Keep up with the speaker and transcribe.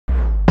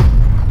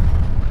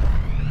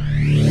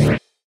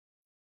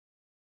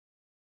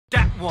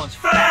one's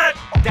fat,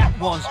 that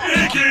one's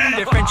icky.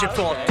 Their friendship's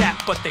all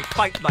that, but they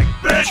fight like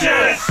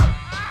bitches.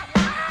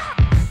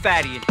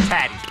 Fatty and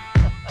Tatty,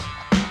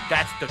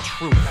 that's the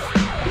truth.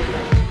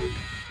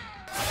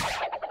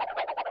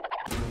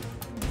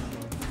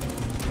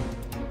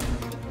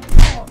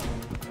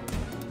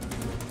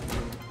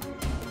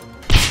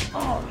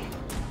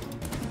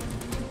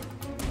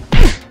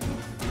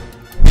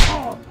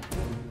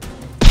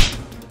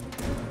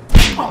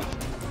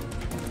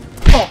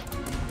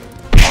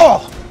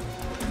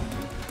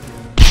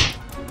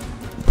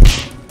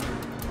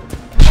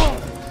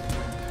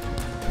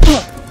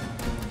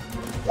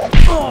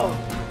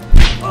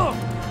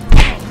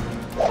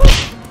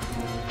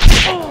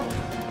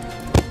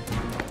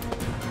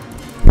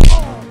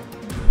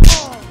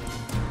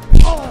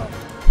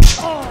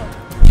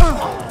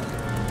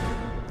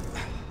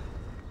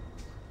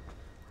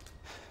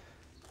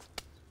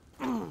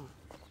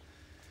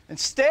 And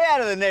stay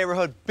out of the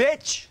neighborhood,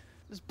 bitch!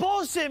 It's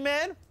bullshit,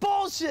 man!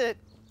 Bullshit!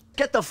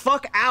 Get the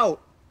fuck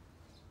out!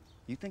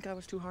 You think I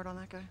was too hard on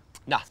that guy?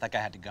 Nah, that guy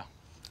had to go.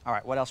 All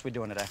right, what else are we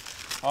doing today?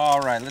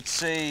 All right, let's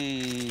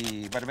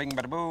see. Bada bing,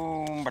 bada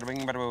boom, bada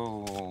bing, bada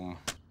boom.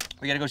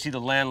 We gotta go see the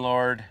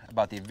landlord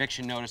about the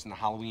eviction notice and the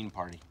Halloween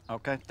party.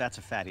 Okay, that's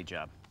a fatty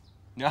job.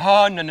 No.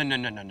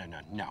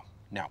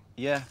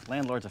 Yeah,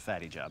 landlord's a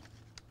fatty job.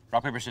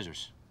 Rock, paper,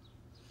 scissors.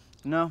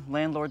 No,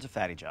 landlord's a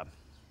fatty job.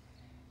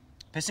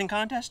 Pissing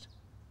contest?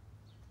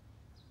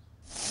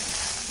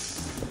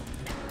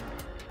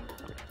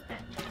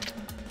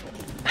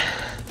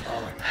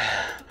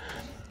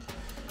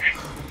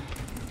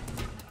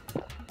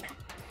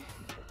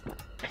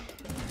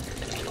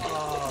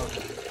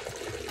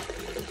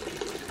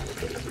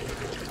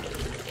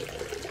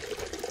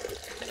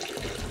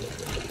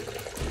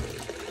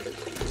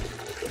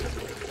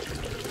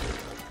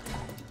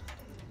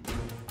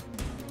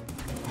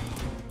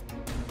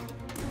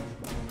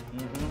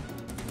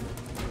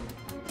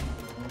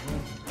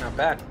 Not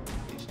bad.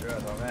 He's sure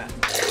on that.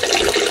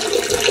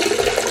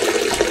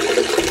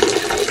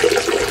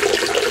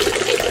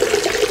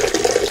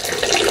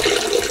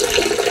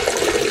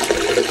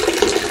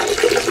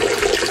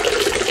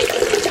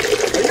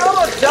 Are you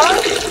almost done?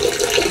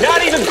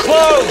 Not even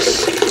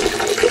close.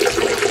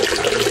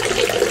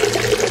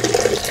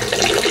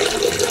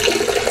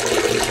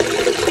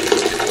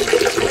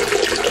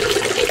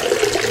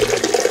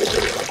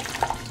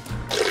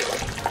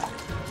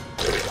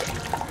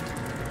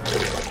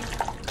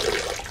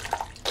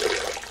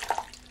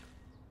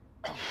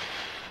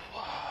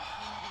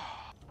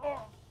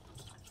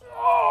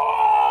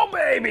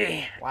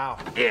 Baby. Wow.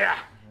 Yeah.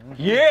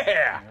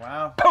 Yeah.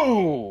 Wow.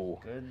 Pooh.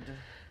 Good.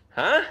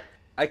 Huh?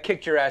 I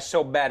kicked your ass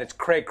so bad it's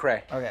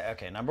cray-cray.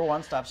 Okay, number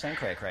one, stop saying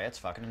cray-cray. It's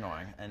fucking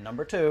annoying. And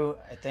number two,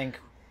 I think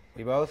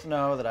we both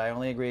know that I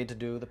only agreed to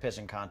do the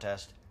pissing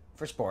contest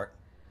for sport.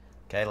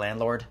 Okay,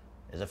 landlord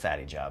is a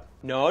fatty job.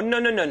 No.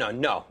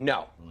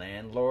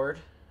 Landlord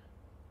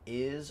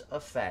is a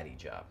fatty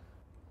job.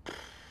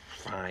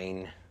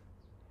 Fine.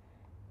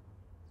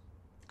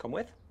 Come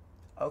with?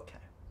 Okay.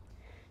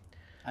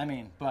 I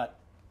mean, but...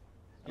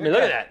 I mean,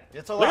 look at that.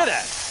 It's a lot. Look at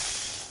that.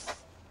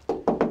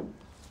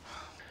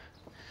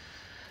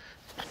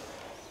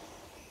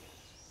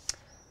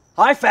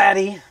 Hi,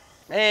 Fatty.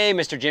 Hey,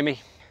 Mr. Jimmy.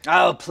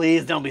 Oh,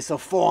 please don't be so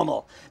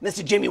formal.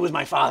 Mr. Jimmy was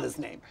my father's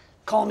name.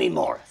 Call me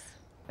Morris.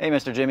 Hey,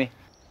 Mr. Jimmy.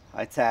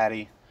 Hi,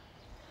 Tatty.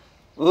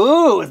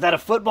 Ooh, is that a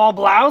football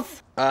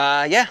blouse?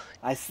 Yeah.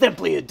 I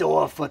simply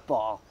adore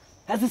football.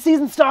 Has the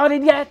season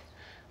started yet?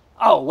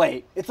 Oh,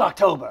 wait, it's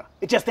October.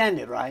 It just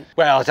ended, right?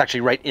 Well, it's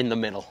actually right in the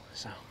middle,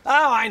 so.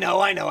 Oh, I know.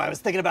 I was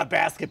thinking about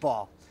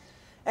basketball.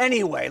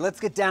 Anyway, let's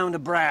get down to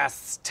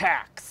brass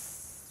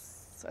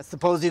tacks. I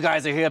suppose you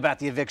guys are here about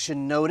the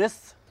eviction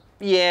notice?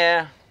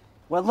 Yeah.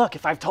 Well, look,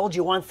 if I've told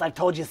you once, I've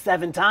told you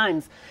 7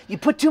 times. You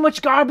put too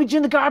much garbage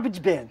in the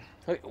garbage bin.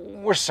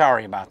 We're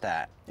sorry about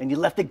that. And you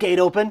left the gate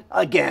open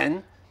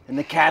again. And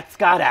the cats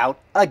got out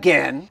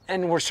again.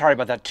 And we're sorry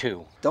about that,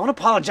 too. Don't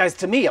apologize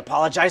to me.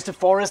 Apologize to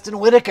Forrest and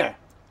Whitaker.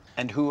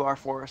 And who are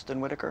Forrest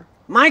and Whitaker?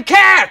 My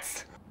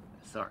cats!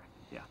 Sorry,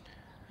 yeah.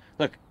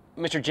 Look,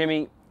 Mr.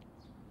 Jimmy,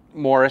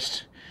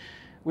 Morris,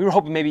 we were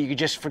hoping maybe you could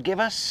just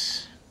forgive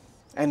us.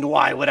 And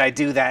why would I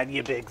do that,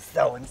 you big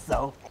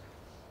so-and-so?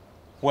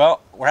 Well,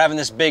 we're having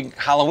this big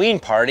Halloween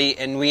party,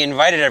 and we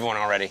invited everyone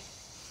already.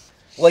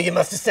 Well, you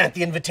must have sent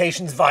the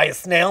invitations via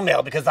snail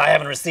mail because I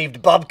haven't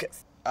received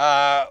bubkas.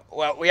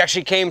 Well, we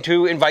actually came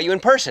to invite you in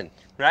person,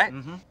 right?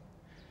 Mm-hmm.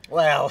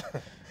 Well,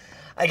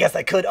 I guess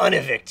I could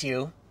unevict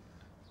you.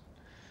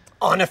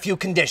 On a few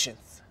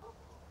conditions.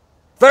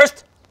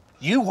 First,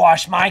 you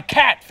wash my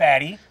cat,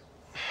 Fatty.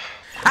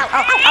 Ow, ow,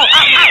 ow, ow,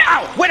 ow, ow,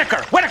 ow!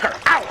 Whitaker,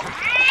 ow!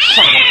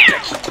 Son of a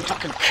bitch,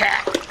 fucking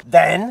cat.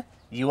 Then,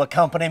 you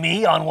accompany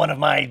me on one of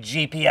my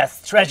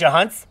GPS treasure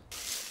hunts.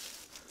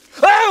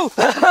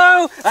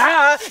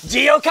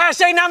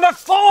 Geocache number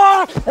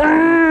 4!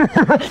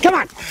 Come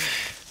on!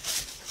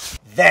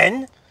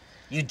 Then,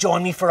 you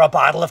join me for a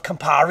bottle of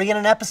Campari and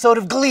an episode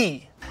of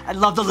Glee. I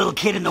love the little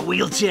kid in the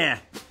wheelchair.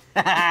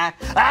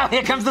 Oh,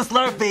 here comes the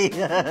Slurpee.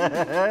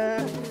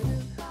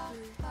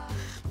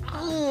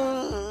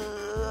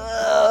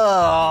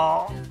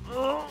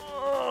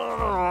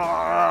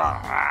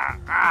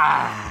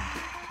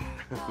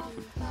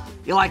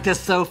 You like this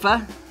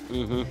sofa?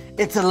 Mm-hmm.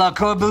 It's a Le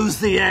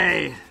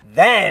Corbusier.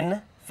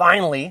 Then,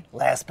 finally,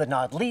 last but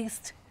not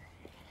least,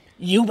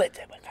 you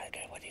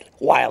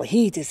while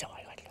he does.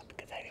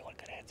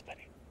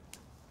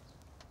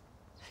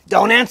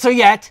 Don't answer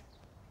yet.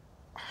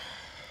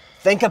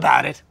 Think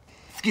about it.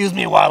 Excuse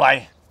me while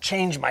I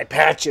change my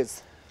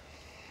patches.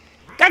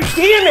 God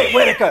damn it,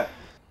 Whitaker!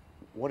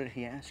 What did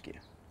he ask you?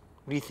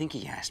 What do you think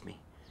he asked me?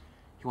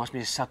 He wants me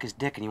to suck his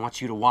dick and he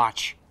wants you to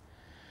watch.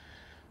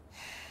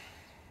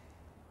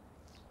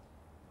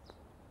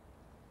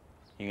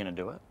 You gonna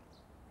do it?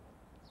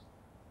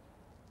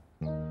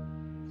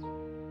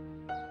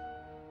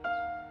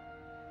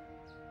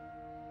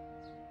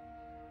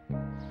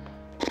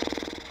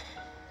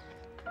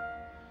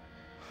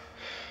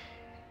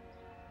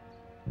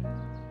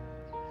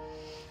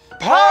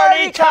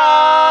 Party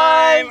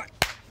time!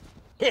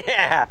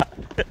 Yeah!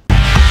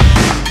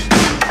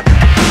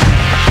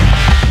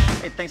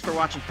 Hey, thanks for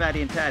watching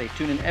Fatty and Tatty.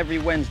 Tune in every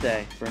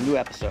Wednesday for a new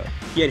episode.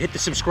 Yeah, hit the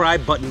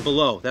subscribe button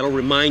below. That'll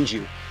remind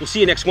you. We'll see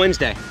you next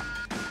Wednesday.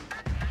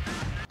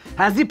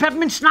 How's the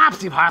peppermint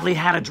schnapps? You've hardly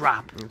had a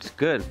drop. It's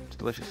good. It's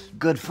delicious.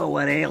 Good for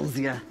what ails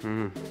you.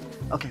 Mm-hmm.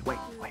 Okay, wait.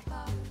 Okay,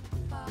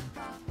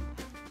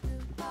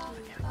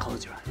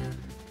 close your eyes.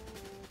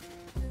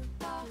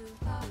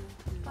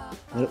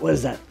 What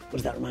does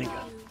that remind you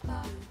of?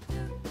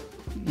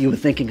 You were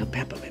thinking of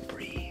peppermint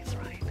breeze,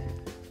 right?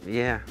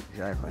 Yeah,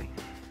 exactly.